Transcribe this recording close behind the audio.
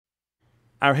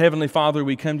Our Heavenly Father,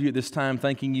 we come to you at this time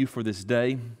thanking you for this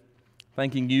day,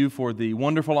 thanking you for the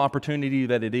wonderful opportunity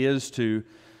that it is to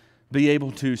be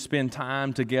able to spend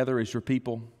time together as your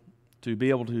people, to be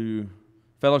able to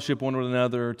fellowship one with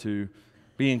another, to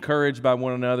be encouraged by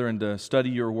one another, and to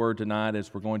study your word tonight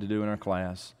as we're going to do in our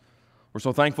class. We're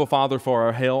so thankful, Father, for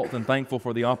our health and thankful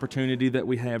for the opportunity that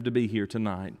we have to be here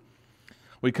tonight.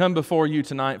 We come before you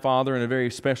tonight, Father, in a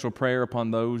very special prayer upon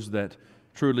those that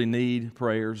truly need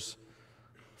prayers.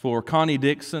 For Connie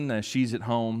Dixon, as she's at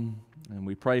home, and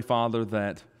we pray, Father,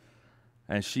 that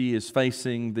as she is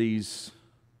facing these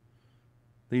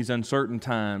uncertain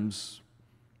times,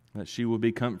 that she will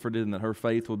be comforted and that her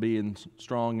faith will be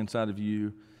strong inside of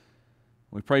you.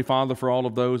 We pray, Father, for all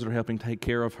of those that are helping take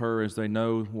care of her as they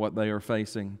know what they are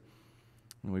facing.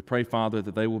 And we pray, Father,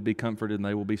 that they will be comforted and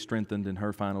they will be strengthened in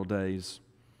her final days.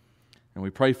 And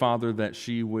we pray, Father, that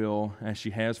she will, as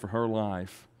she has for her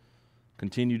life,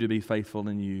 continue to be faithful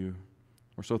in you.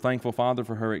 We're so thankful, Father,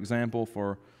 for her example,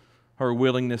 for her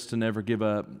willingness to never give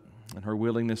up, and her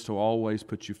willingness to always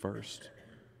put you first.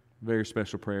 Very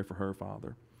special prayer for her,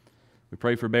 Father. We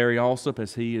pray for Barry Alsop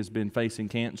as he has been facing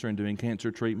cancer and doing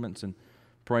cancer treatments, and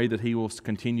pray that he will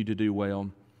continue to do well.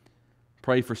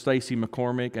 Pray for Stacy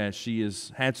McCormick as she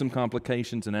has had some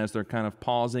complications, and as they're kind of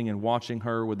pausing and watching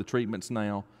her with the treatments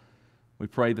now, we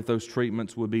pray that those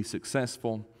treatments will be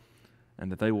successful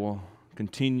and that they will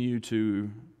continue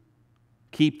to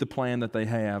keep the plan that they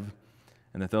have,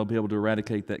 and that they'll be able to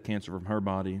eradicate that cancer from her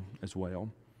body as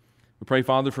well. We pray,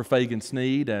 Father, for Fagan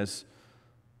Sneed as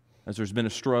there's been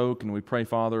a stroke, and we pray,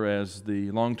 Father, as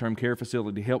the long-term care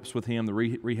facility helps with him, the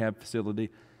rehab facility,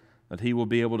 that he will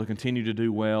be able to continue to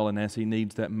do well, and as he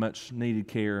needs that much-needed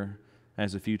care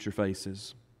as the future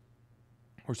faces.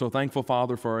 We're so thankful,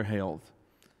 Father, for our health.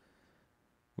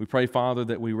 We pray, Father,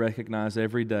 that we recognize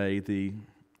every day the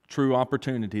true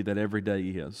opportunity that every day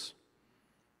is.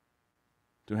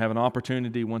 To have an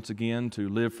opportunity once again to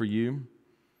live for you,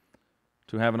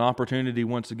 to have an opportunity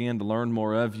once again to learn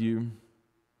more of you,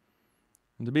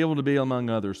 and to be able to be among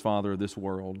others, Father, of this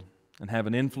world, and have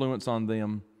an influence on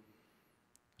them,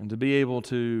 and to be able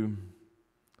to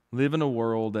live in a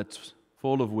world that's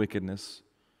full of wickedness,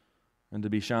 and to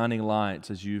be shining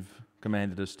lights as you've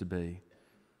commanded us to be.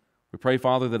 We pray,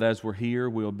 Father, that as we're here,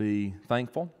 we'll be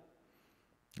thankful,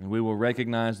 and we will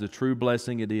recognize the true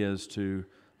blessing it is to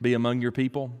be among your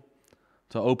people,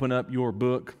 to open up your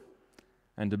book,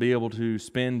 and to be able to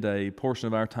spend a portion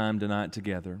of our time tonight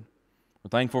together. We're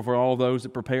thankful for all those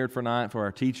that prepared for tonight, for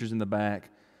our teachers in the back,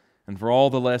 and for all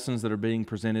the lessons that are being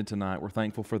presented tonight. We're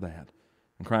thankful for that.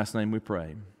 In Christ's name we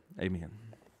pray. Amen.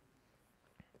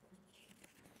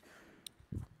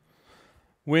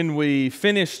 When we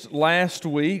finished last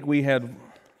week, we had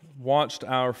watched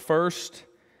our first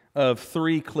of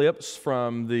 3 clips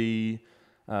from the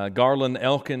Garland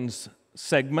Elkins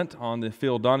segment on the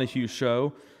Phil Donahue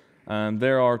show.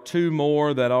 There are 2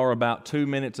 more that are about 2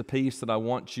 minutes apiece that I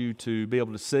want you to be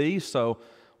able to see. So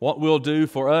what we'll do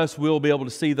for us, we'll be able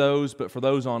to see those, but for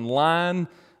those online,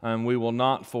 we will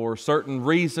not, for certain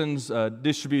reasons,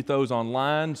 distribute those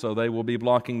online, so they will be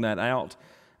blocking that out.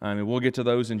 And we'll get to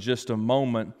those in just a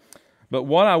moment. But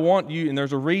what I want you, and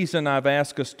there's a reason I've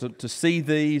asked us to see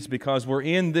these, because we're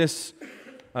in this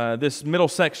middle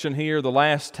section here, the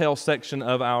last tell section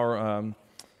of our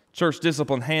church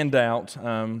discipline handout.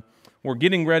 We're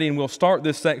getting ready, and we'll start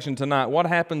this section tonight. What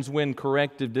happens when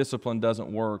corrective discipline doesn't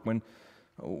work?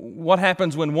 What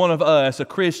happens when one of us, a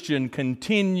Christian,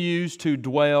 continues to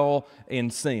dwell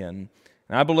in sin?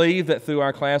 And I believe that through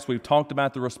our class we've talked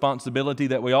about the responsibility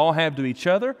that we all have to each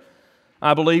other.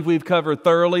 I believe we've covered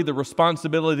thoroughly the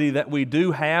responsibility that we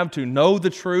do have to know the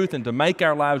truth and to make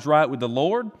our lives right with the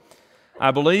Lord.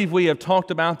 I believe we have talked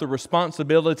about the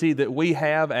responsibility that we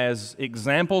have as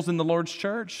examples in the Lord's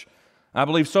church. I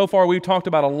believe so far we've talked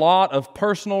about a lot of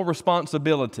personal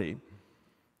responsibility.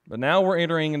 But now we're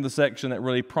entering in the section that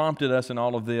really prompted us in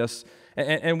all of this.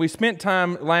 And we spent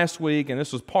time last week, and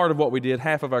this was part of what we did,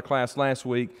 half of our class last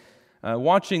week,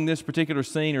 watching this particular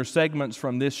scene or segments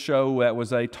from this show that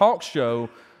was a talk show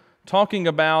talking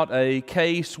about a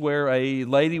case where a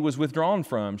lady was withdrawn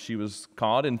from. She was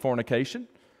caught in fornication,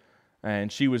 and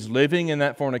she was living in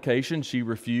that fornication. She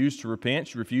refused to repent.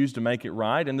 She refused to make it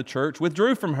right, and the church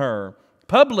withdrew from her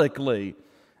publicly,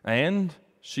 and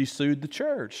she sued the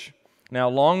church. Now,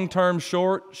 long-term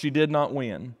short, she did not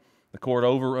win. The court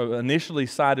initially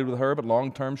sided with her, but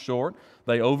long-term short,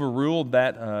 they overruled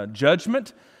that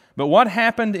judgment. But what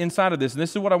happened inside of this, and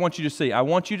this is what I want you to see. I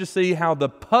want you to see how the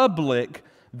public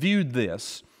viewed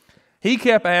this. He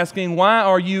kept asking, why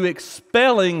are you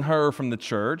expelling her from the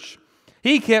church?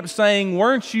 He kept saying,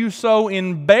 weren't you so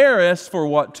embarrassed for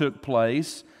what took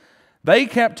place? They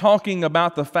kept talking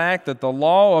about the fact that the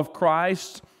law of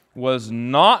Christ was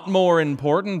not more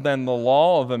important than the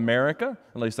law of America.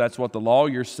 At least that's what the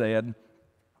lawyer said.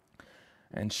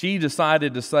 And she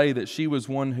decided to say that she was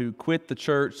one who quit the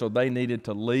church, so they needed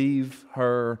to leave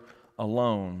her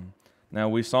alone. Now,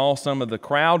 we saw some of the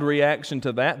crowd reaction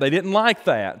to that. They didn't like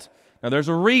that. Now, there's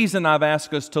a reason I've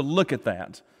asked us to look at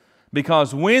that.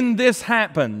 Because when this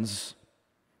happens,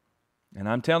 and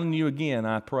I'm telling you again,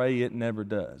 I pray it never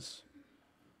does.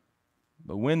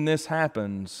 But when this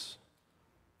happens,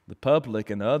 the public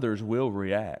and others will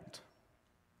react.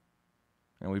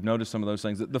 And we've noticed some of those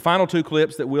things. The final two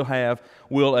clips that we'll have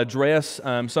will address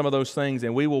some of those things,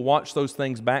 and we will watch those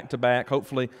things back to back.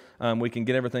 Hopefully, we can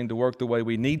get everything to work the way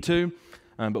we need to.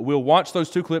 But we'll watch those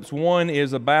two clips. One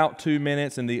is about 2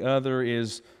 minutes, and the other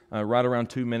is right around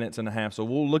 2 minutes and a half. So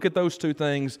we'll look at those two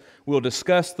things, we'll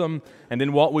discuss them, and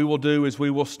then what we will do is we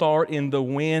will start in the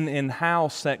when and how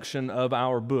section of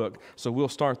our book. So we'll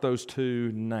start those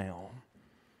two now.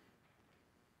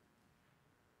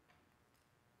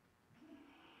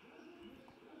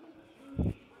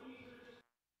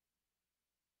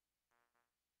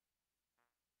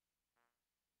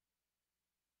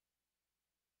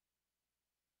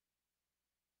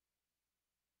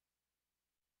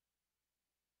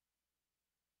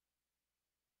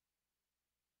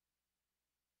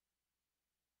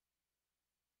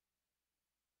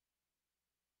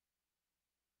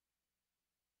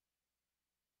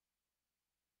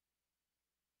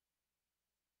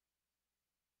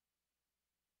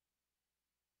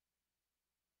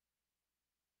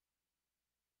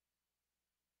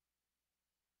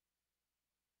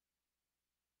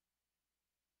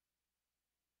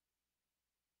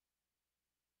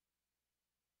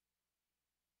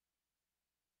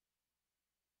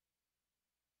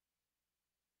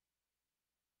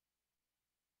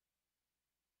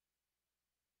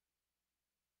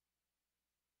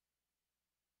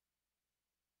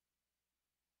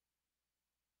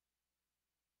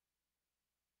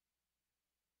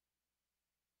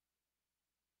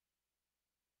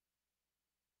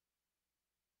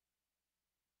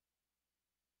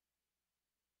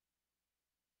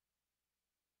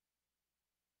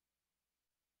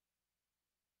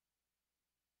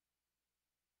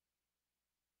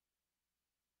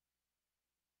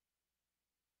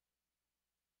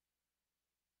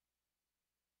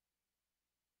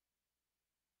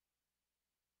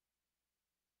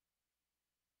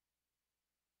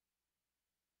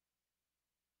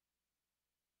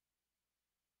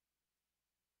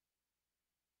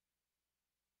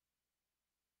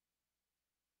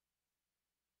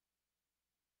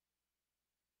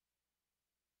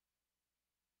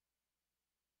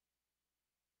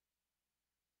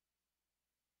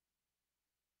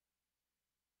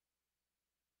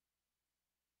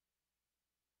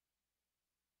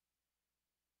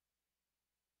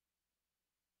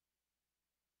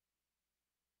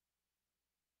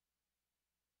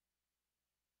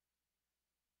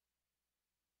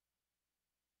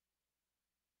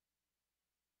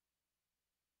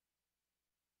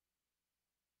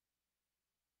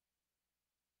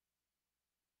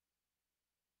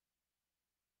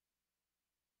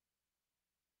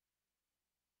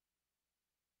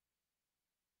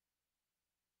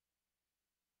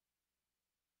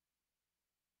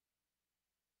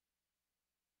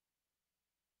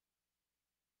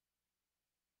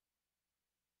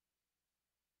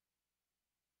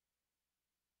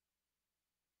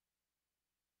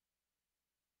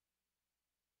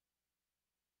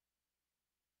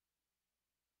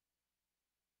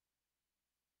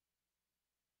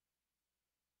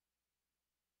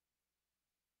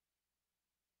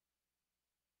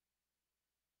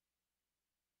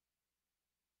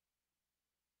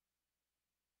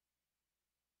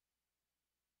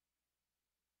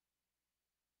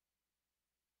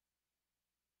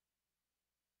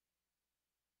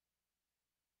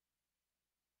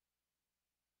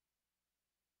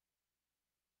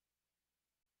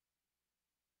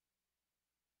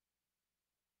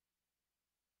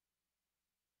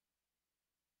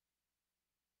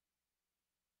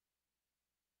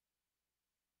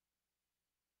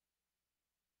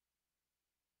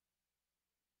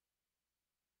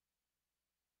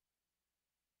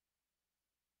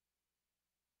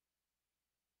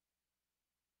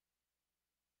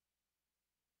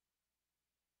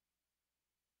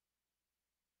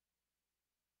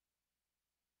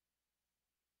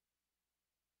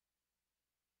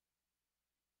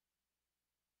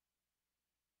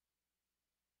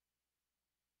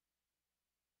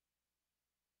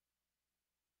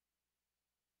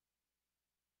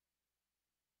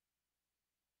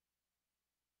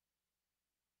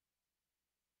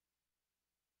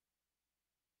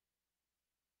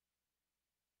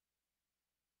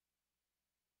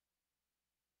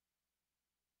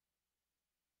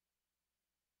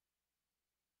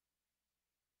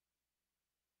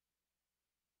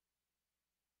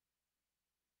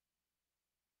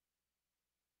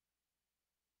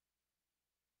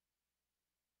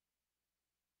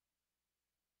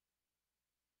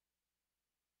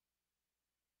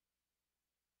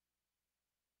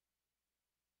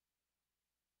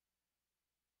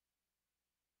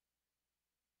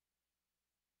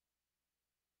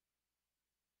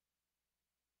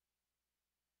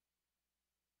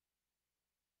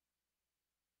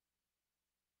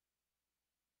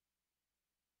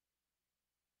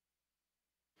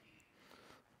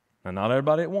 Now, not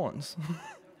everybody at once.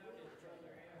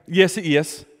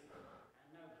 Yes.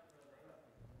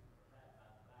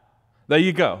 There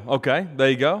you go. Okay, there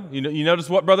you go. You notice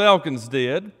what Brother Elkins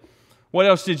did. What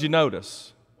else did you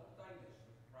notice? One thing that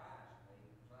surprised me,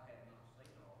 because I had not seen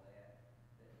all that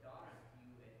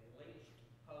Donahue at least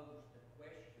posed the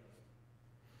question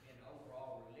in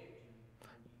overall religion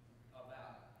about you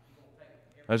going to take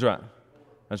everything. That's right.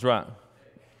 That's right.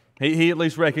 He at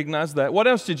least recognized that. What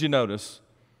else did you notice?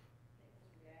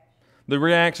 The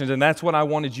reactions, and that's what I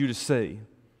wanted you to see.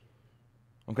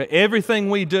 Okay, everything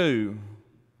we do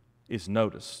is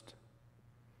noticed.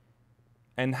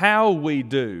 And how we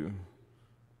do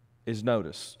is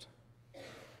noticed.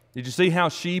 Did you see how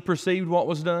she perceived what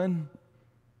was done?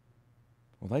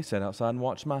 Well, they sat outside and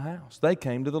watched my house. They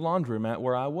came to the laundromat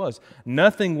where I was.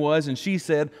 Nothing was, and she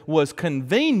said, was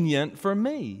convenient for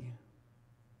me.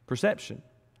 Perception.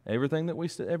 Everything that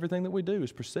we do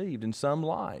is perceived in some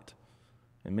light.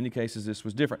 In many cases, this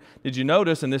was different. Did you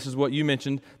notice, and this is what you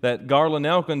mentioned, that Garland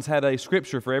Elkins had a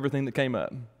scripture for everything that came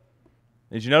up?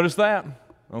 Did you notice that?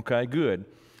 Okay, good.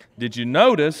 Did you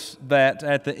notice that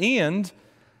at the end,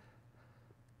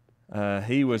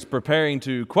 he was preparing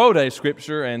to quote a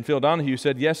scripture, and Phil Donahue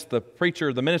said, yes, the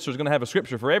minister is going to have a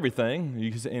scripture for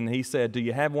everything. And he said, do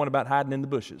you have one about hiding in the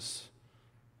bushes?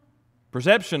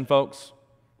 Perception, folks.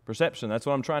 Perception. That's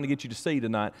what I'm trying to get you to see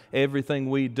tonight. Everything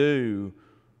we do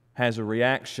has a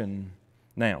reaction.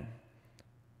 Now,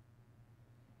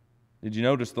 did you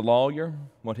notice the lawyer,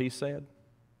 what he said?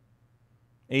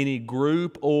 Any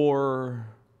group or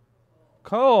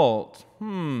cult.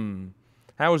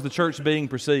 How was the church being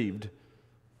perceived?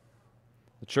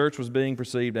 The church was being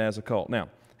perceived as a cult. Now,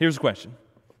 here's the question.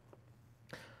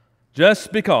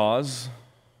 Just because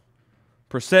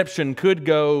perception could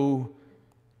go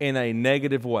in a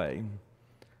negative way,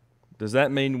 does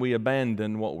that mean we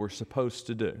abandon what we're supposed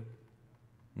to do?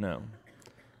 No.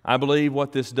 I believe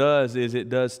what this does is it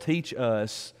does teach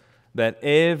us that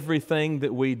everything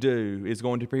that we do is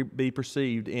going to be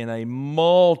perceived in a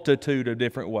multitude of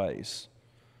different ways.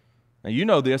 Now, you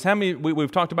know this.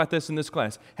 We've talked about this in this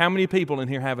class. How many people in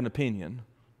here have an opinion?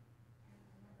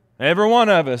 Every one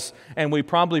of us. And we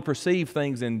probably perceive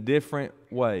things in different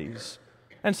ways.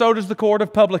 And so does the court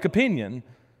of public opinion.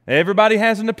 Everybody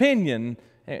has an opinion.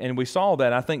 And we saw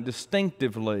that, I think,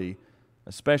 distinctively,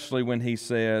 especially when he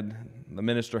said, the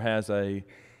minister has a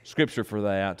scripture for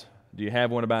that. Do you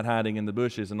have one about hiding in the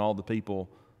bushes? And all the people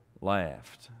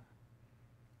laughed.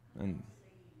 And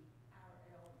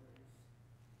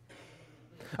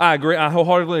I agree. I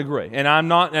wholeheartedly agree. And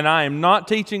I am not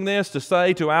teaching this to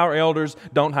say to our elders,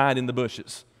 don't hide in the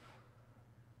bushes.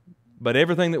 But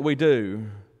everything that we do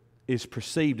is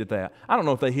perceived at that. I don't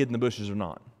know if they hid in the bushes or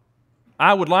not.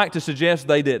 I would like to suggest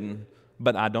they didn't,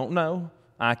 but I don't know.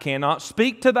 I cannot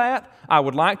speak to that. I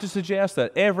would like to suggest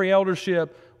that every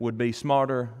eldership would be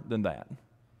smarter than that.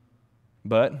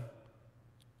 But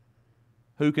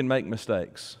who can make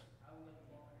mistakes?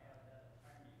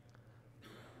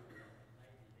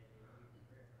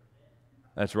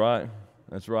 That's right.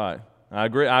 That's right. I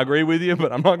agree with you,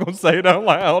 but I'm not going to say it out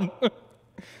loud.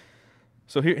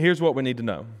 So here's what we need to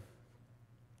know.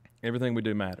 Everything we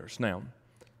do matters. Now,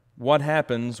 what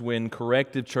happens when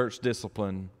corrective church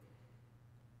discipline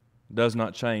does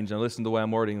not change? Now listen to the way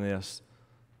I'm wording this.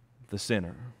 The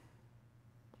sinner.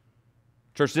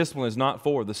 Church discipline is not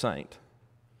for the saint.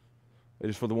 It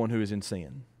is for the one who is in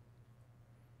sin.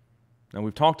 Now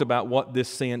we've talked about what this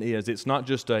sin is. It's not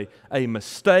just a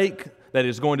mistake that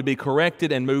is going to be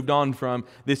corrected and moved on from.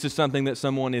 This is something that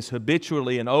someone is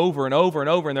habitually and over and over and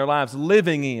over in their lives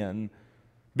living in.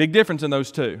 Big difference in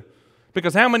those two.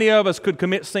 Because how many of us could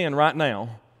commit sin right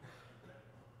now?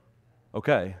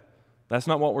 Okay, that's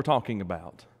not what we're talking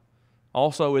about.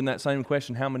 Also, in that same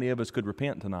question, how many of us could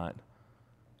repent tonight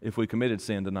if we committed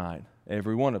sin tonight?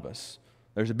 Every one of us.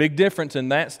 There's a big difference in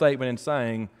that statement and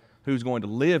saying who's going to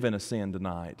live in a sin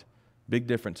tonight. Big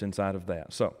difference inside of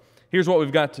that. So, here's what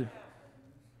we've got to... When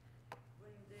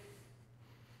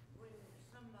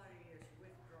somebody is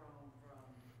withdrawn from,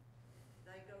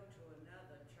 they go to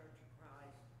another Church of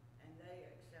Christ and they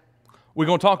accept Him. We're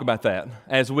going to talk about that.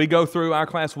 As we go through our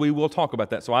class, we will talk about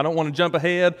that. So I don't want to jump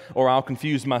ahead or I'll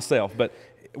confuse myself. But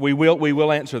we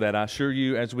will answer that, I assure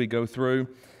you, as we go through,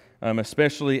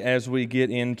 especially as we get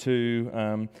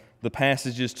into the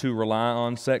passages to rely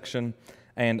on section.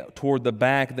 And toward the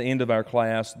back, the end of our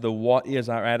class, the what is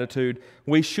our attitude.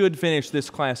 We should finish this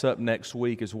class up next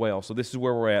week as well. So this is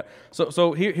where we're at.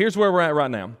 So here's where we're at right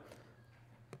now.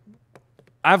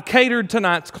 I've catered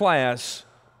tonight's class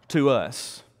to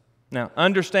us. Now,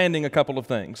 understanding a couple of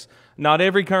things. Not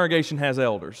every congregation has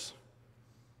elders.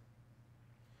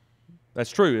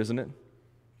 That's true, isn't it?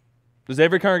 Does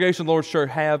every congregation of the Lord's Church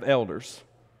have elders?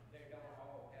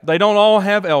 They don't all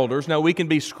have elders. Now, we can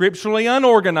be scripturally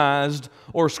unorganized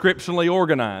or scripturally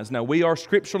organized. Now, we are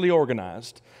scripturally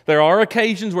organized. There are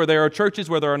occasions where there are churches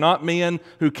where there are not men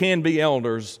who can be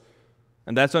elders,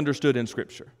 and that's understood in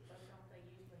Scripture. But don't they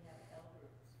usually have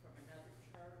elders from another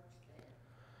church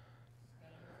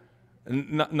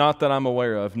that Not that I'm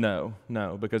aware of, no,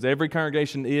 because every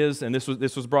congregation is, and this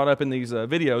was brought up in these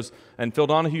videos, and Phil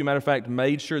Donahue, matter of fact,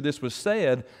 made sure this was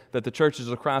said, that the churches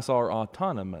of Christ are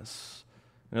autonomous.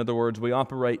 In other words, we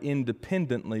operate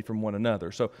independently from one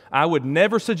another. So I would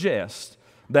never suggest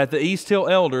that the East Hill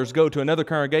elders go to another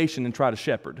congregation and try to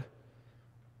shepherd,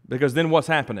 because then what's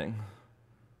happening?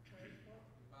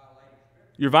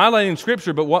 You're violating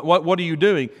Scripture, but what are you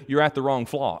doing? You're at the wrong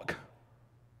flock.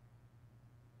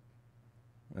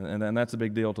 And that's a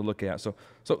big deal to look at. So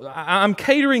I'm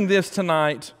catering this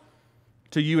tonight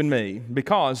to you and me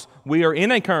because we are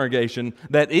in a congregation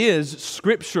that is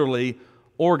scripturally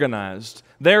organized.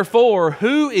 Therefore,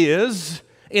 who is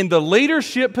in the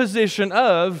leadership position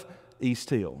of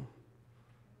East Hill?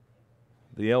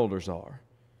 The elders are.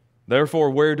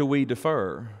 Therefore, where do we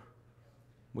defer?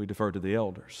 We defer to the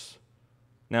elders.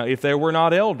 Now, if there were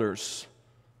not elders,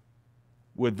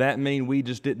 would that mean we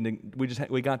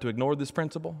got to ignore this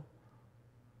principle?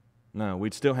 No,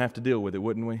 we'd still have to deal with it,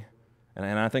 wouldn't we?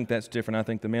 And I think that's different. I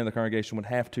think the men of the congregation would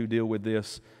have to deal with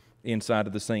this inside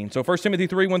of the scene. So 1 Timothy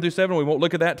 3, 1 through 7, we won't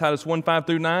look at that. Titus 1, 5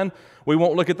 through 9, we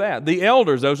won't look at that. The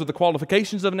elders, those are the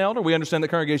qualifications of an elder. We understand that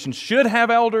congregations should have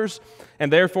elders,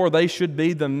 and therefore they should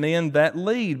be the men that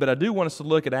lead. But I do want us to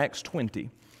look at Acts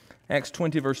 20. Acts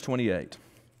 20, verse 28.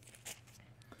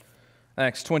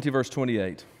 Acts 20, verse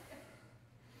 28.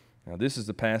 Now this is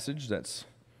the passage that's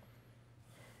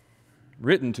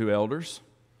written to elders.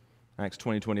 Acts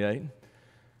 20, 28.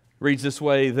 Reads this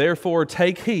way, therefore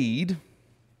take heed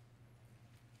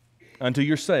unto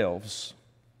yourselves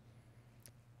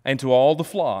and to all the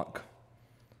flock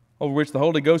over which the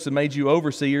Holy Ghost hath made you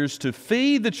overseers to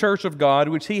feed the church of God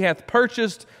which he hath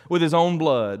purchased with his own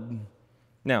blood.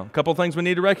 Now, a couple of things we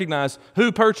need to recognize.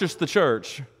 Who purchased the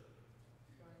church?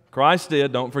 Christ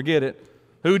did, don't forget it.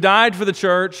 Who died for the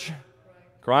church?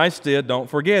 Christ did, don't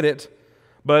forget it.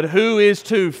 But who is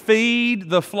to feed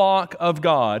the flock of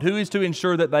God? Who is to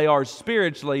ensure that they are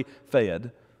spiritually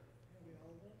fed?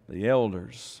 The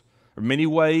elders. There are many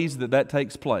ways that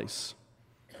takes place.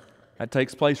 That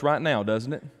takes place right now,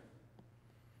 doesn't it?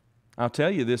 I'll tell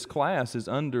you, this class is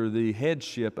under the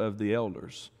headship of the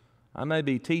elders. I may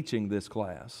be teaching this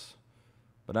class,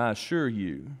 but I assure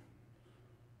you,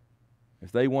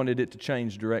 if they wanted it to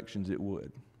change directions, it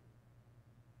would.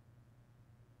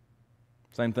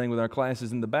 Same thing with our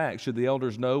classes in the back. Should the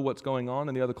elders know what's going on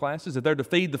in the other classes? If they're to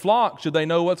feed the flock, should they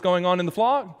know what's going on in the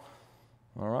flock?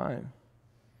 All right.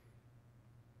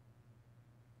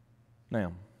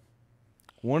 Now,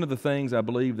 one of the things I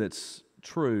believe that's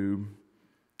true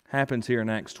happens here in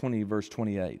Acts 20, verse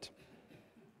 28.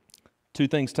 Two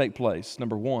things take place.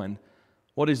 Number one,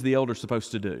 what is the elder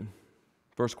supposed to do?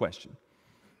 First question.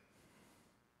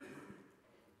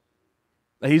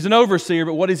 He's an overseer,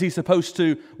 but what is he supposed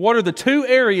to? What are the two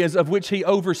areas of which he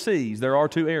oversees? There are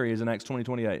two areas in Acts 20,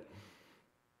 28.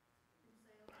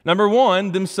 Number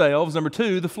one, themselves. Number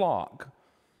two, the flock.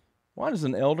 Why does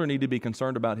an elder need to be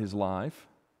concerned about his life?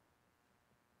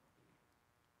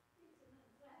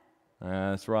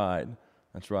 That's right.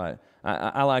 That's right.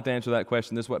 I like to answer that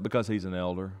question this way, because he's an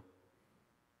elder.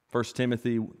 1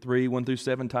 Timothy 3, 1 through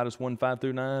 7, Titus 1, 5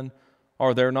 through 9.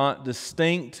 Are there not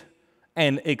distinct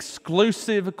and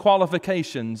exclusive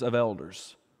qualifications of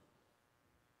elders?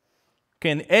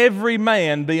 Can every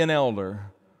man be an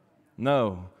elder?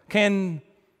 No.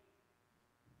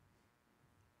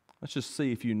 Let's just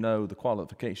see if you know the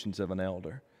qualifications of an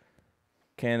elder.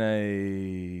 Can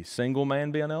a single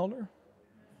man be an elder?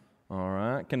 All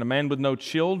right. Can a man with no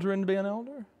children be an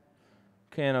elder?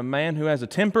 Can a man who has a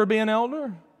temper be an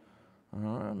elder? All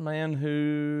right. A man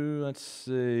who,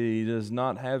 does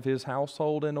not have his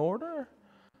household in order?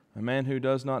 A man who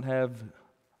does not have,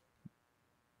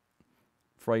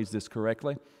 phrase this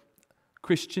correctly,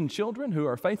 Christian children who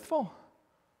are faithful?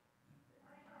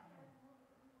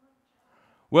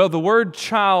 Well, the word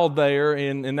child there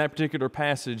in that particular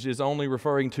passage is only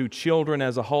referring to children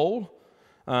as a whole.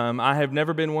 I have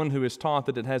never been one who is taught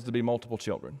that it has to be multiple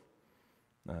children.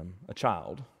 A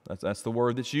child. That's the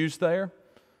word that's used there.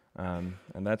 And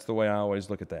that's the way I always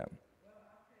look at that.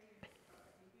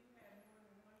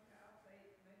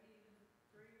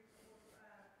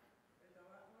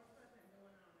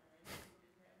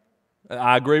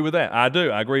 I agree with that. I do.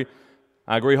 I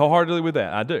agree wholeheartedly with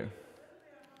that. I do.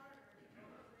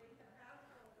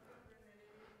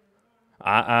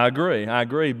 I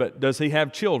agree, but does he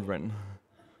have children?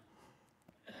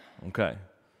 Okay,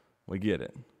 we get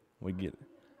it.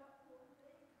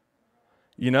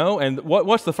 And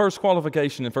what's the first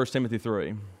qualification in 1 Timothy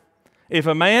 3? If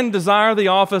a man desire the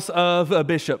office of a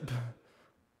bishop,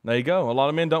 there you go. A lot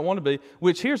of men don't want to be,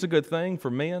 which here's a good thing for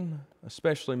men,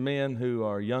 especially men who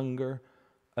are younger,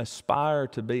 aspire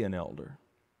to be an elder.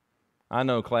 I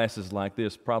know classes like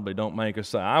this probably don't make us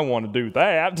say, I want to do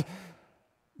that,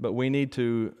 but we need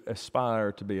to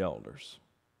aspire to be elders.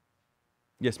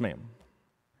 Yes, ma'am.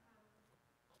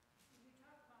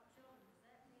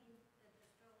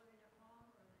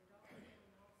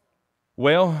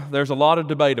 Well, there's a lot of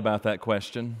debate about that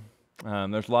question. I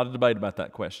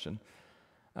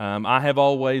have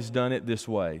always done it this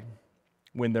way.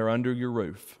 When they're under your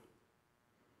roof,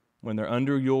 when they're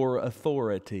under your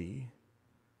authority,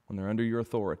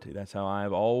 that's how I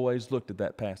have always looked at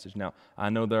that passage. Now,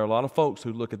 I know there are a lot of folks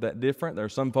who look at that different. There are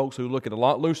some folks who look at it a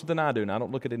lot looser than I do, and I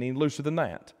don't look at it any looser than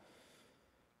that.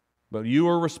 But you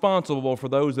are responsible for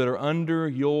those that are under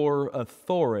your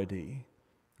authority.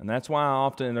 And that's why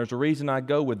and there's a reason I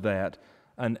go with that.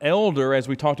 An elder, as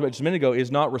we talked about just a minute ago,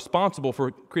 is not responsible for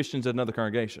Christians in another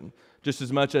congregation, just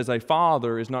as much as a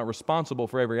father is not responsible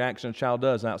for every action a child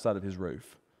does outside of his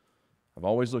roof. I've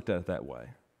always looked at it that way.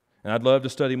 And I'd love to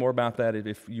study more about that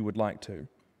if you would like to.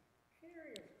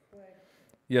 Curious question.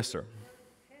 Yes, sir.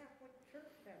 Catholic Church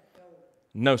have those?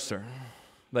 No, sir.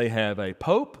 They have a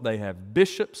pope, they have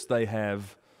bishops, they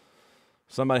have...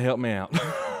 Somebody help me out.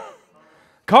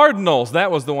 Cardinals,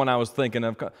 that was the one I was thinking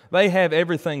of. They have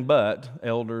everything but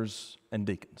elders and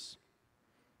deacons.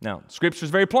 Now, Scripture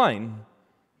is very plain.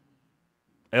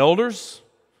 Elders,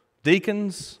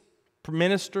 deacons,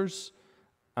 ministers.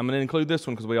 I'm going to include this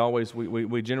one because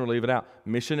we generally leave it out.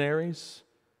 Missionaries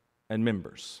and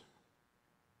members.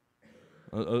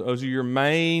 Those are your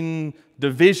main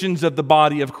divisions of the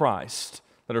body of Christ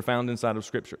that are found inside of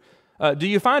Scripture. Do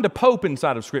you find a pope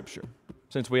inside of Scripture?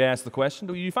 Since we asked the question,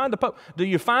 do you find a pope? Do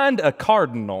you find a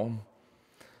cardinal?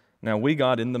 Now, we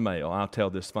got in the mail, I'll tell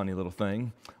this funny little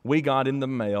thing. We got in the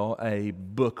mail a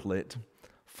booklet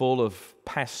full of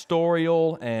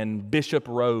pastoral and bishop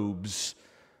robes.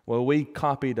 Well, we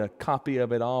copied a copy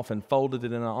of it off and folded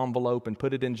it in an envelope and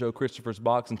put it in Joe Christopher's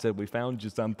box and said, we found you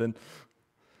something.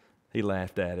 He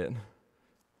laughed at it. I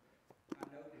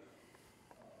noticed,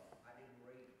 I didn't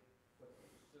read what the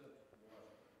subject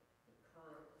was. The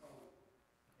current pope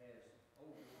has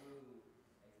overruled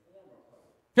a former pope.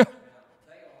 Now,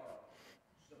 they are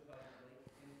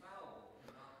supposedly infallible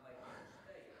and not make a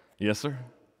mistake. Yes, sir.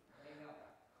 They have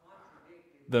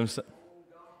contradicted Them- their own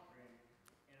doctrine,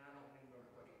 and I don't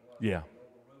remember what it was. Yeah. They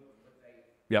overruled it, but they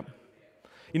Yep. did that.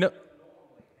 You know, They don't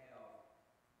normally have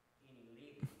any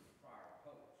living prior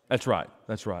popes.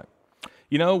 that's right.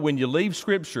 You know, when you leave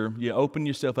Scripture, you open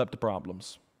yourself up to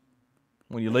problems.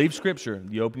 When you leave Scripture,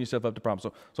 you open yourself up to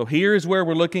problems. So here is where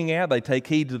we're looking at. They take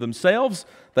heed to themselves.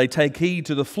 They take heed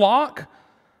to the flock.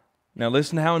 Now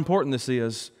listen to how important this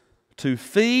is. To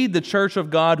feed the church of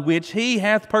God, which He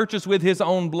hath purchased with His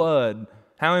own blood.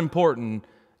 How important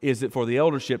is it for the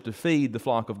eldership to feed the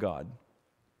flock of God?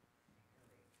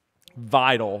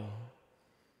 Vital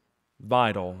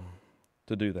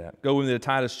to do that. Go with me to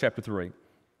Titus chapter 3.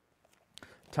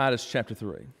 Titus chapter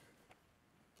 3.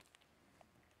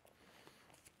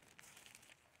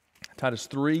 Titus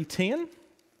 3:10.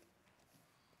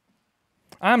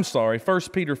 I'm sorry,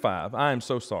 1 Peter 5. I am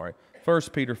so sorry. 1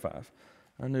 Peter 5.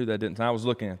 I knew that didn't. I was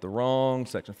looking at the wrong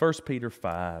section. 1 Peter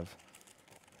 5.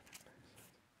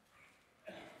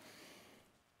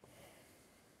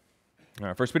 All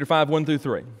right, 1 Peter 5, 1 through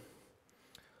 3.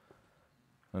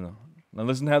 Now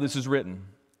listen to how this is written.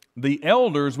 The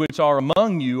elders which are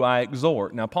among you I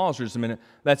exhort. Now pause for just a minute.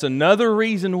 That's another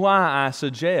reason why I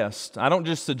suggest, I don't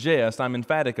just suggest, I'm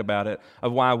emphatic about it,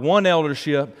 of why one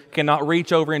eldership cannot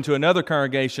reach over into another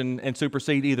congregation and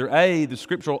supersede either A, the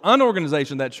scriptural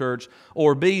unorganization of that church,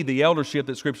 or B, the eldership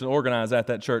that Scripture organized at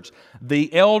that church.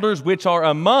 The elders which are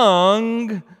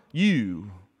among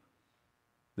you.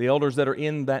 The elders that are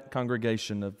in that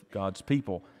congregation of God's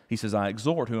people. He says, I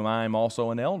exhort, whom I am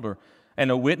also an elder, and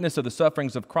a witness of the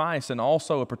sufferings of Christ, and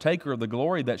also a partaker of the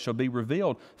glory that shall be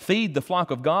revealed. Feed the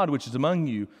flock of God which is among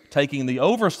you, taking the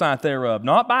oversight thereof,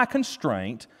 not by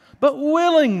constraint, but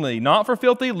willingly, not for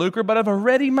filthy lucre, but of a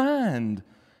ready mind,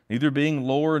 neither being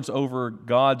lords over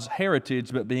God's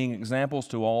heritage, but being examples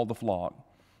to all the flock.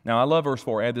 Now I love verse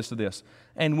 4, add this to this.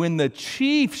 And when the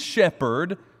chief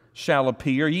shepherd shall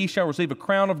appear, ye shall receive a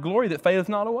crown of glory that fadeth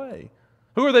not away.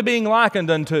 Who are they being likened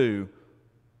unto?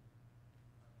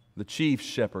 The chief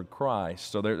shepherd,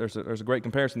 Christ. So there's a great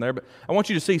comparison there. But I want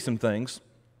you to see some things.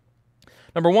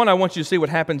 Number one, I want you to see what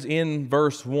happens in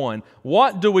verse 1.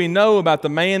 What do we know about the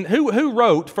man? Who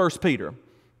wrote 1 Peter?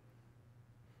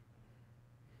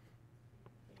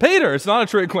 Peter. It's not a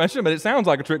trick question, but it sounds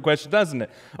like a trick question, doesn't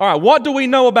it? All right, what do we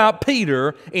know about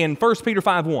Peter in 1 Peter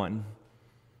 5:1?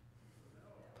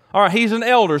 All right, he's an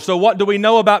elder, so what do we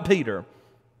know about Peter?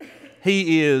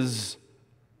 He is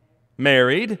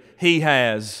married. He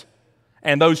has,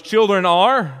 and those children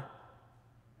are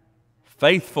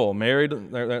faithful, married.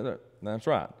 That's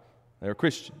right. They're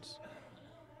Christians.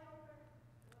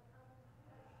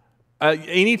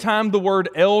 Anytime the word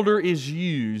elder is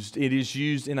used, it is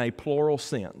used in a plural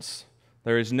sense.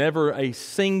 There is never a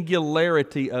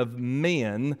singularity of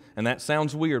men, and that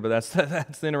sounds weird, but that's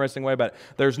the interesting way about it.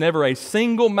 There's never a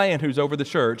single man who's over the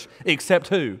church except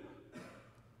who?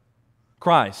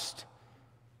 Christ.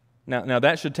 Now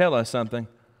that should tell us something.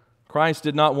 Christ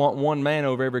did not want one man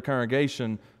over every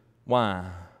congregation. Why?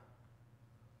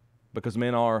 Because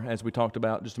men are, as we talked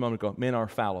about just a moment ago, men are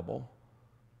fallible.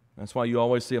 That's why you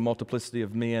always see a multiplicity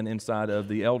of men inside of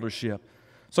the eldership.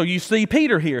 So you see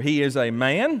Peter here. He is a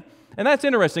man, and that's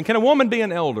interesting. Can a woman be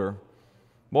an elder?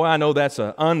 Boy, I know that's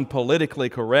an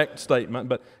unpolitically correct statement,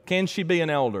 but can she be an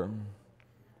elder?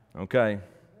 Okay.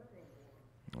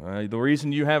 The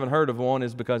reason you haven't heard of one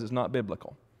is because it's not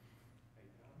biblical.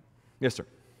 Yes, sir.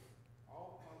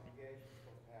 All congregations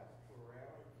supposed to have a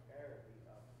plurality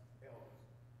of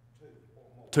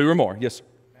elders, two or more. 2 or more, yes, sir.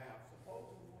 Now, supposing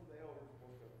one of the elders is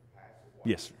supposed to pass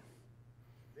away. Yes, sir.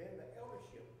 Then the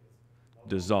eldership is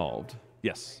Dissolved.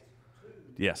 Yes.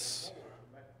 Yes.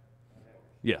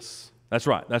 Yes. That's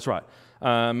right. That's right.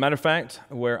 Matter of fact,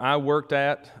 where I worked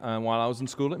at while I was in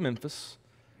school at Memphis,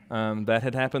 that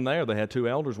had happened there. They had 2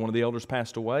 elders. One of the elders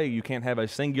passed away. You can't have a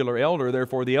singular elder,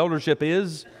 therefore the eldership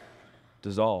is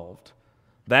dissolved.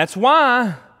 That's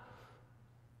why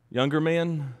younger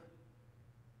men,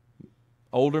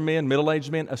 older men,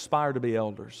 middle-aged men aspire to be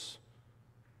elders.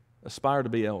 Aspire to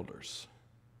be elders.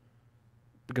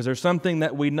 Because there's something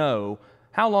that we know.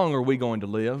 How long are we going to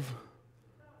live?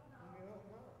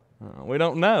 We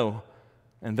don't know.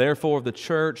 And therefore the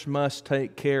church must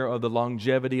take care of the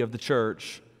longevity of the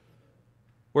church.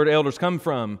 Where do elders come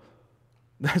from?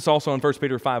 That's also in 1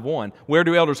 Peter 5:1. Where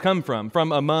do elders come from?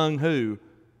 From among who?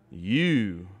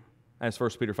 You, as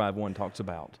 1 Peter 5:1 talks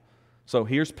about. So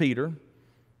here's Peter,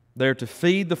 there to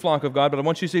feed the flock of God. But I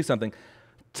want you to see something.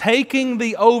 Taking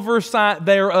the oversight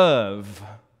thereof.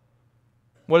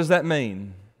 What does that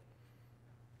mean?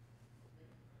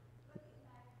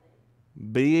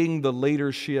 Being the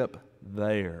leadership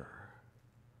there.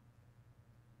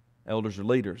 Elders are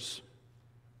leaders.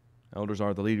 Elders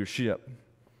are the leadership.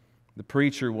 The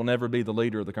preacher will never be the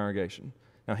leader of the congregation.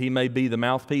 Now, he may be the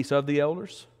mouthpiece of the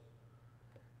elders.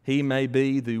 He may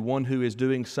be the one who is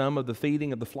doing some of the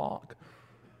feeding of the flock,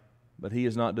 but he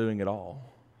is not doing it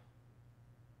all.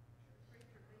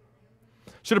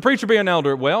 Should a preacher be an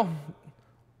elder? Well,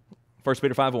 1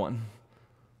 Peter 5:1.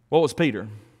 What was Peter?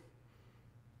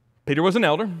 Peter was an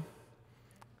elder.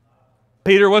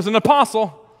 Peter was an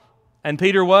apostle. And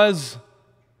Peter was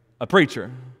a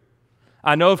preacher.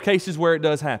 I know of cases where it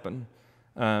does happen.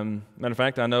 Matter of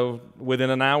fact, I know within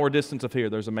an hour distance of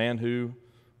here, there's a man who,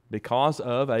 because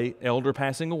of an elder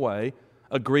passing away,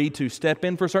 agreed to step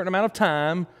in for a certain amount of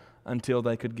time until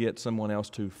they could get someone else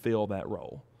to fill that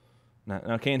role.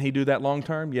 Now can he do that long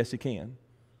term? Yes, he can.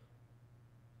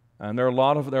 And there are a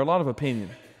lot of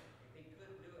opinions. If he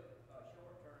couldn't do it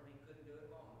short term, he couldn't do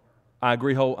it long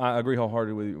term. I agree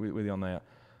wholeheartedly with you on that.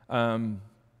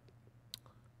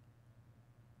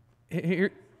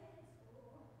 Here,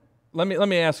 let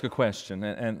me ask a question,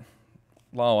 and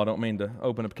Law, I don't mean to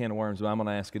open up a can of worms, but I'm going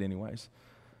to ask it anyways.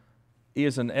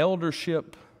 Is an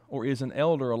eldership or is an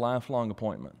elder a lifelong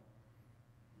appointment?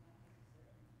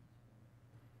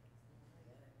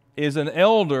 Is an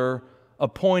elder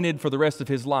appointed for the rest of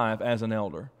his life as an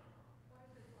elder?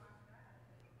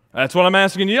 That's what I'm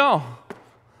asking y'all.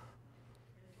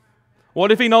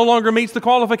 What if he no longer meets the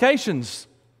qualifications?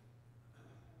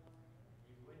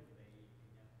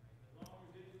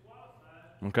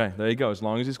 Okay, there you go, as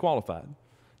long as he's qualified.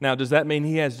 Now, does that mean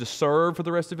he has to serve for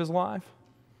the rest of his life?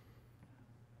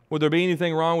 Would there be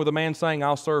anything wrong with a man saying,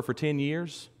 I'll serve for 10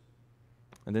 years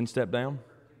and then step down?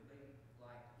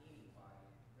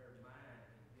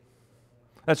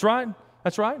 That's right.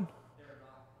 That's right.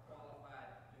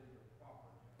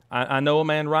 I know a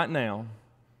man right now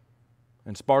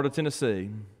in Sparta, Tennessee,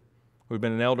 who's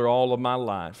been an elder all of my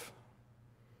life,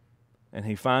 and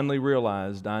he finally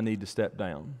realized I need to step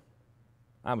down.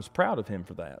 I was proud of him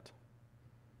for that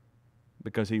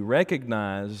because he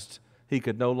recognized he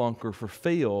could no longer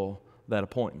fulfill that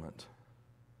appointment.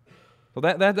 So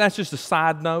that's just a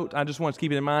side note. I just want to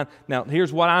keep it in mind. Now,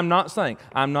 here's what I'm not saying.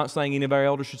 I'm not saying any of our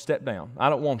elders should step down. I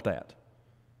don't want that.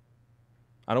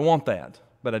 I don't want that.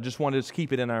 But I just wanted us to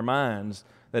keep it in our minds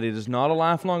that it is not a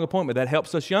lifelong appointment. That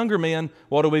helps us younger men.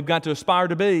 What do we've got to aspire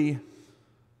to be?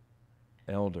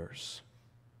 Elders.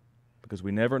 Because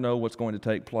we never know what's going to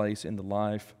take place in the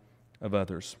life of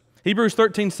others. Hebrews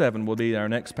 13:7 will be our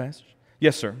next passage.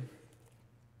 Yes, sir.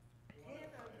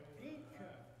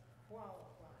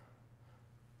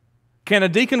 Can a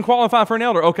deacon qualify for an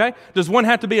elder? Okay. Does one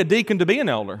have to be a deacon to be an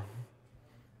elder?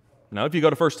 No. If you go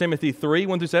to 1 Timothy 3,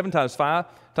 1-7,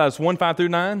 Titus 1,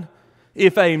 5-9.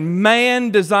 If a man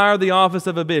desire the office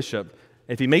of a bishop,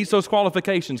 if he meets those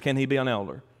qualifications, can he be an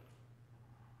elder?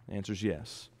 The answer is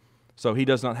yes. So he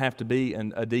does not have to be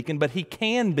a deacon, but he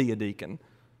can be a deacon.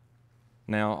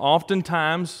 Now,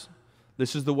 oftentimes,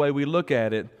 this is the way we look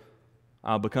at it.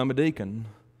 I'll become a deacon,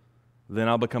 then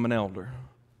I'll become an elder.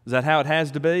 Is that how it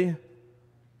has to be?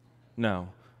 No.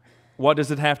 What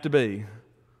does it have to be?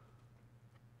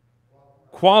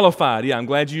 Qualified. Yeah, I'm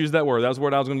glad you used that word. That was the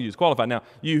word I was going to use. Qualified. Now,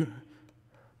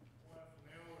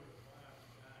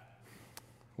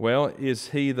 well, is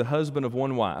he the husband of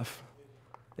one wife?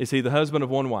 Is he the husband of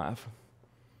one wife?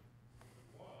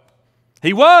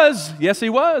 He was. Yes, he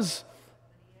was.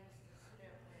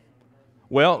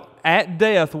 Well, at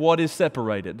death, what is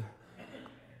separated?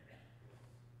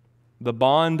 The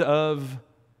bond of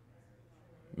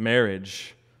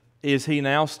marriage. Is he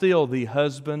now still the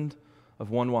husband of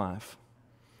one wife?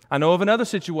 I know of another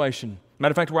situation.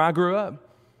 Matter of fact, where I grew up.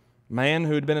 Man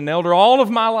who had been an elder all of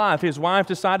my life, his wife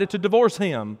decided to divorce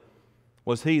him.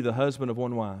 Was he the husband of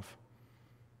one wife?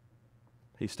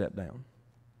 He stepped down.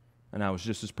 And I was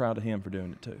just as proud of him for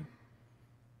doing it too.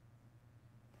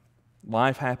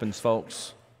 Life happens,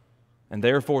 folks. And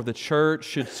therefore the church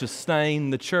should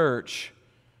sustain the church.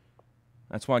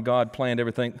 That's why God planned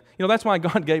everything. You know, that's why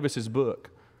God gave us His book.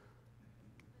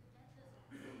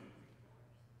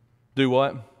 Do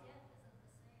what?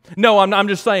 No, I'm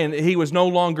just saying he was no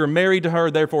longer married to her,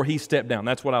 therefore he stepped down.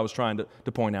 That's what I was trying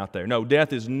to point out there. No,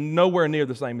 death is nowhere near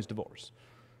the same as divorce.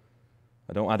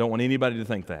 I don't want anybody to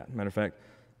think that. Matter of fact,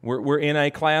 we're in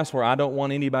a class where I don't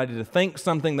want anybody to think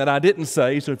something that I didn't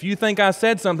say. So if you think I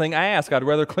said something, ask. I'd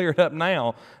rather clear it up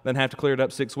now than have to clear it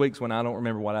up 6 weeks when I don't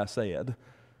remember what I said.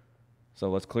 So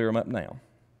let's clear them up now.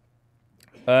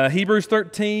 Hebrews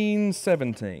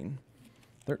 13:17.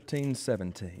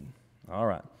 13:17. All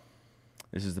right.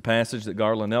 This is the passage that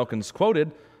Garland Elkins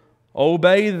quoted.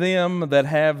 Obey them that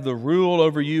have the rule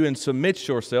over you and submit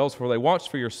yourselves, for they watch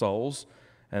for your souls,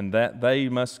 and that they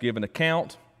must give an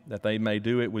account, that they may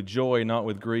do it with joy, not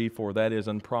with grief, for that is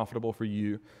unprofitable for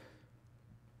you.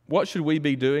 What should we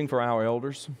be doing for our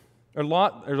elders? There's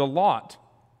a lot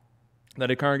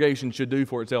that a congregation should do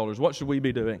for its elders. What should we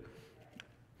be doing?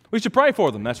 We should pray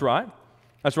for them. That's right.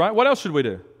 That's right. What else should we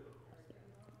do?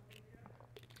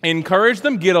 Encourage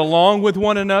them, get along with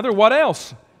one another. What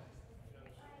else?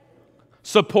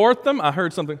 Support them. I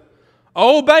heard something.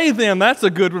 Obey them. That's a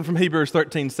good one from Hebrews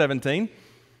 13:17.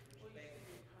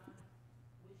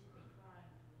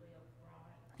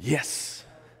 Yes.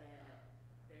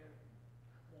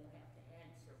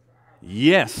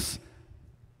 Yes.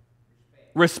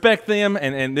 Respect them,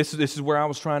 and this is where I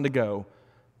was trying to go.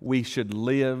 We should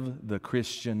live the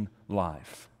Christian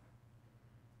life.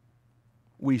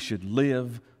 We should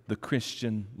live the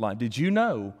Christian life. Did you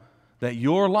know that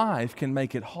your life can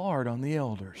make it hard on the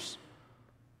elders?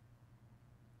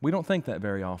 We don't think that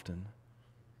very often.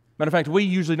 Matter of fact, we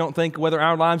usually don't think whether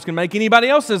our lives can make anybody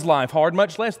else's life hard,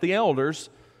 much less the elders.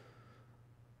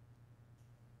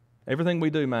 Everything we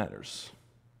do matters.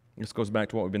 This goes back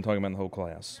to what we've been talking about in the whole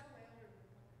class.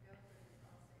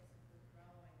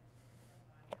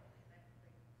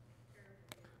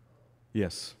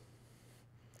 Yes.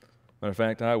 Matter of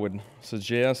fact, I would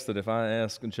suggest that if I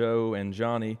ask Joe and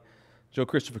Johnny, Joe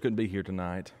Christopher couldn't be here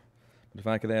tonight, but if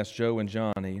I could ask Joe and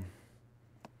Johnny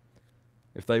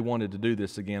if they wanted to do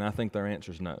this again, I think their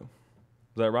answer is no.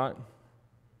 Is that right?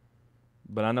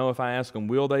 But I know if I ask them,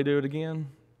 will they do it again?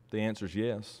 The answer is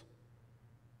yes.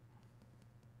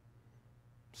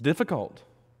 It's difficult.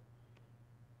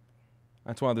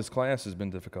 That's why this class has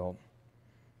been difficult.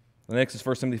 The next is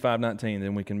 1 Timothy 5:19,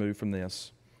 then we can move from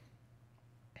this.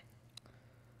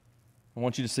 I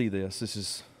want you to see this.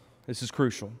 This is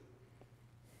crucial.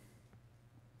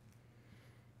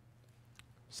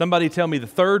 Somebody tell me the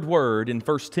third word in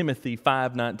 1 Timothy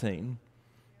 5:19.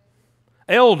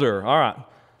 Elder. All right.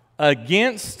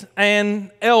 Against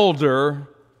an elder,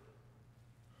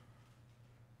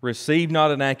 receive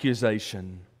not an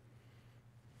accusation.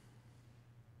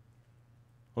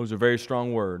 Those are very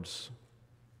strong words.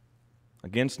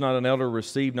 Against not an elder,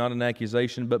 receive not an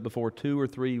accusation, but before 2 or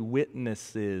 3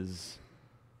 witnesses.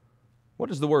 What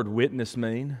does the word witness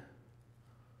mean?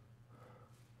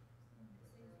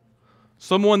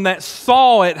 Someone that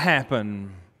saw it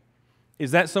happen.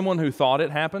 Is that someone who thought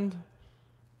it happened?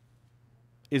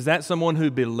 Is that someone who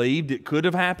believed it could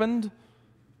have happened?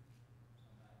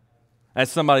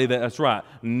 That's somebody that's right,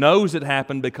 knows it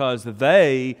happened because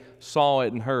they saw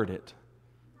it and heard it.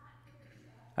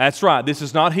 That's right. This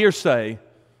is not hearsay.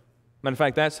 Matter of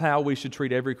fact, that's how we should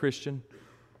treat every Christian.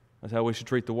 That's how we should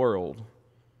treat the world.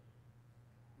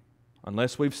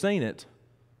 Unless we've seen it,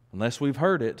 unless we've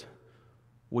heard it,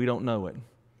 we don't know it.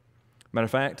 Matter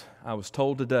of fact, I was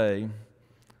told today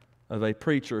of a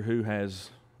preacher who has,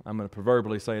 I'm going to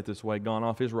proverbially say it this way, gone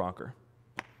off his rocker.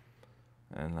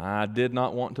 And I did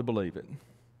not want to believe it.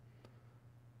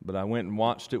 But I went and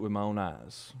watched it with my own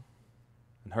eyes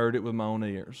and heard it with my own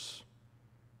ears.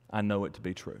 I know it to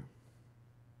be true.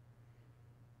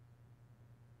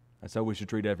 That's how we should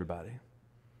treat everybody.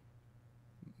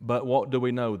 But what do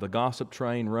we know? The gossip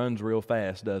train runs real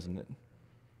fast, doesn't it?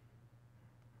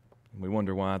 We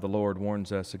wonder why the Lord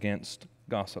warns us against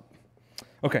gossip.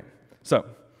 Okay, so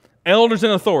elders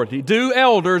and authority. Do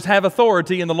elders have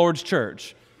authority in the Lord's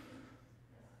church?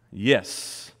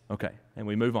 Yes. Okay, and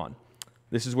we move on.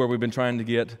 This is where we've been trying to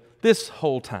get this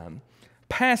whole time.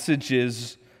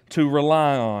 Passages to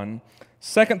rely on.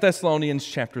 2 Thessalonians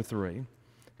chapter 3.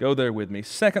 Go there with me.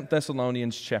 2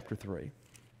 Thessalonians chapter 3.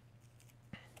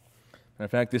 In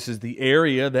fact, this is the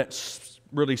area that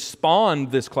really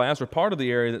spawned this class, or part of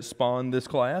the area that spawned this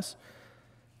class.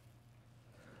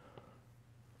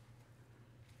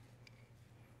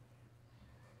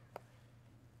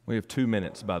 We have 2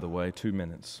 minutes, by the way, 2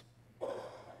 minutes.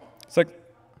 It's like,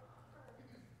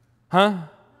 huh?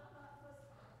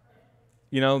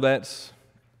 You know, that's,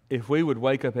 if we would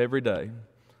wake up every day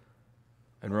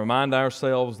and remind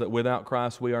ourselves that without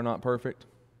Christ we are not perfect,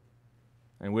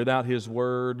 and without His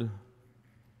Word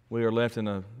we are left in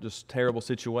a just terrible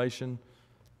situation,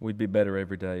 we'd be better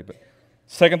every day. But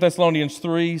 2 Thessalonians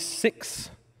 3:6.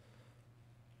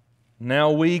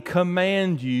 Now we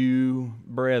command you,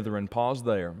 brethren. Pause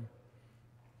there.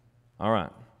 All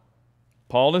right.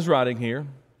 Paul is writing here.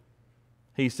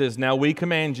 He says, now we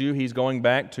command you. He's going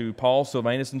back to Paul,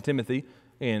 Silvanus, and Timothy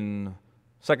in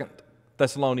 2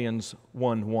 Thessalonians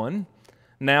 1:1.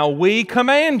 Now we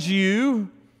command you.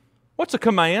 What's a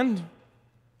command?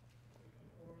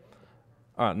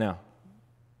 All right, now,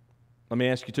 let me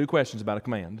ask you 2 questions about a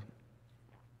command.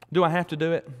 Do I have to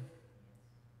do it?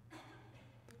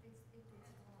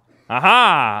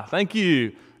 Aha! Thank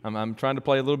you. I'm trying to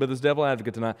play a little bit of this devil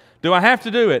advocate tonight. Do I have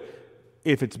to do it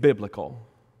if it's biblical?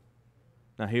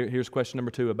 Now, here's question number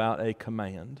 2 about a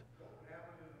command.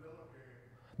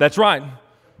 That's right.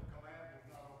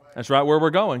 That's right where we're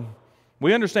going.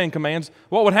 We understand commands.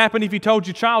 What would happen if you told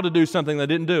your child to do something they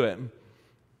didn't do it?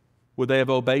 Would they have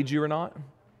obeyed you or not?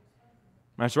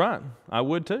 That's right. I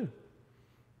would too.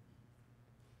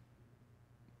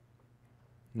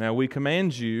 Now we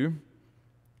command you.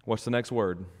 What's the next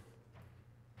word?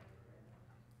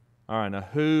 All right, now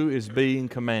who is being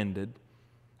commanded?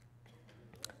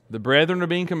 The brethren are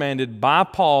being commanded by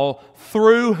Paul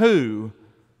through who?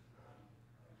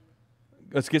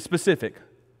 Let's get specific.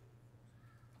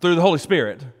 Through the Holy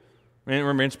Spirit.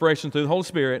 Remember, inspiration through the Holy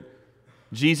Spirit.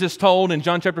 Jesus told in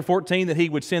John chapter 14 that He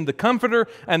would send the Comforter,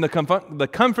 and the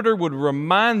Comforter would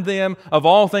remind them of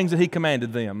all things that He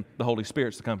commanded them. The Holy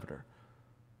Spirit's the Comforter.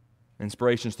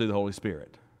 Inspiration's through the Holy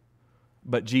Spirit.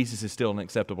 But Jesus is still an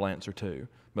acceptable answer too.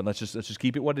 But let's just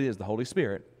keep it what it is, the Holy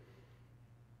Spirit.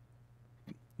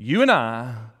 You and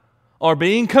I are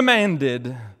being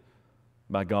commanded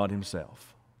by God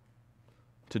Himself.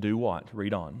 To do what?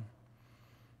 Read on.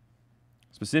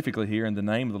 Specifically here, in the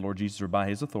name of the Lord Jesus or by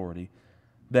His authority,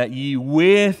 that ye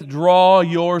withdraw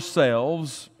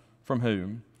yourselves from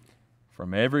whom?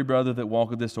 From every brother that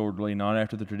walketh disorderly, not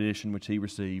after the tradition which he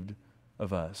received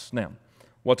of us. Now,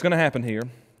 what's going to happen here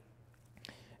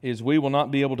is we will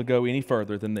not be able to go any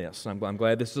further than this. I'm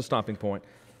glad this is a stopping point.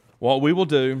 What we will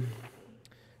do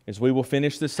is we will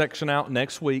finish this section out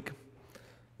next week.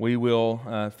 We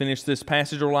will finish this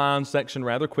passage or line section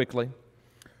rather quickly.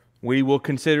 We will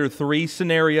consider 3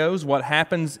 scenarios, what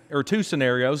happens, or 2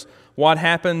 scenarios, what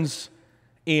happens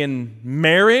in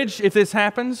marriage if this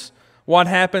happens, what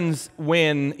happens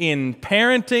when in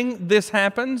parenting this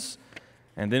happens,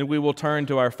 and then we will turn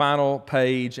to our final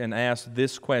page and ask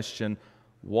this question,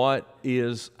 what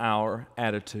is our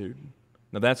attitude?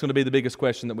 Now that's going to be the biggest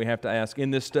question that we have to ask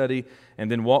in this study, and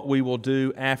then what we will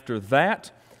do after that,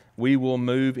 we will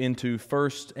move into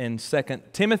 1 and 2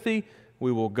 Timothy,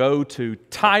 we will go to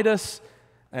Titus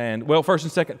and, well, 1st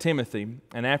and 2nd Timothy.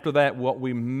 And after that, what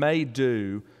we may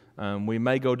do, we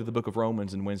may go to the book of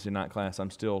Romans in Wednesday night class.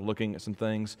 I'm still looking at some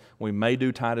things. We may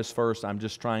do Titus first. I'm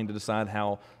just trying to decide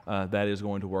how that is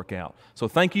going to work out. So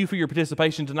thank you for your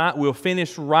participation tonight. We'll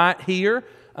finish right here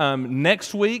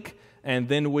next week, and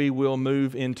then we will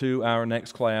move into our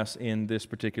next class in this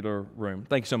particular room.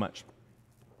 Thank you so much.